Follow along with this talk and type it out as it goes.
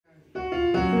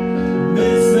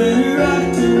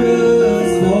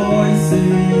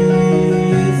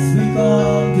places we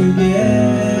come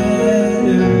together,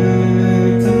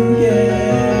 together.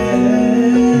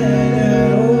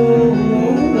 Oh,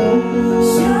 oh,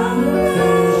 oh. Shout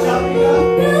out,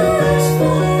 gush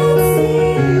fancy,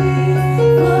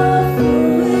 for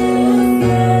food is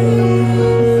gay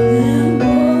and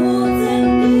bold and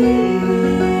deep.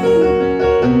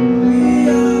 We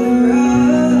are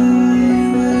right,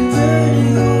 we're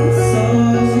turning on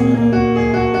song.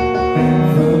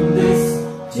 From this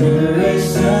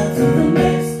generation to the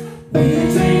next, we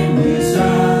dream, we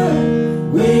strive,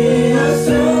 we are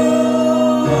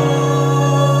strong.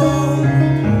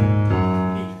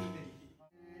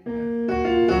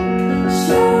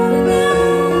 Shouting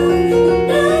out,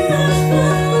 gush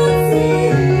fancy,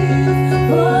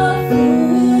 for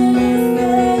food is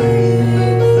gay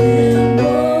and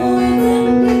bold and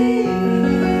deep.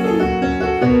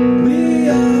 We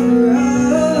are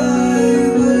right,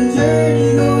 but the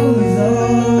journey goes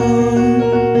on.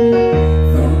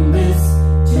 From this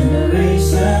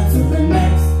generation to the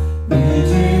next, we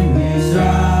dream, we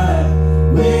strive,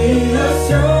 we are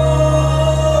strong.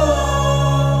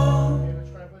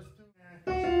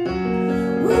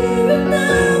 We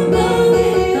remember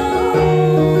the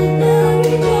old and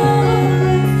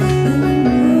rejoice in the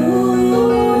new,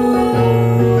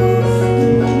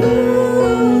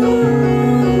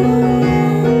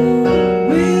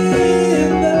 We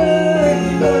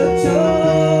made a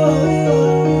choice,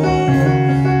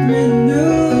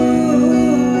 renew.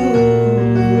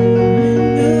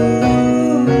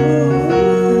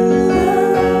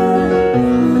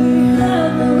 We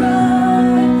have the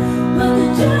right, but the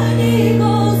journey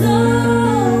goes on.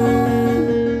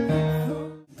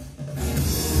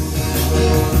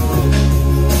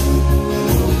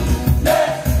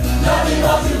 Nothing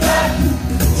holds you back.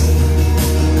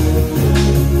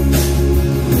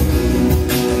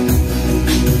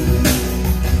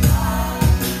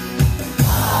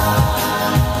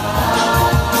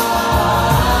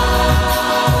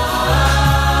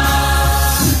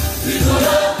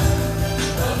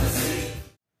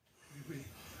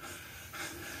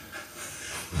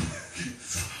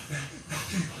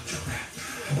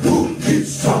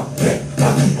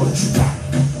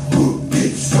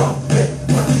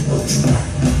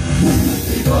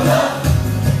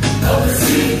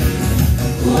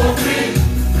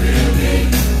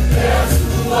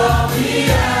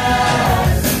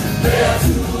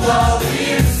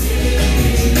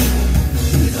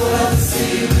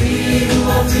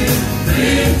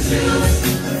 Dream to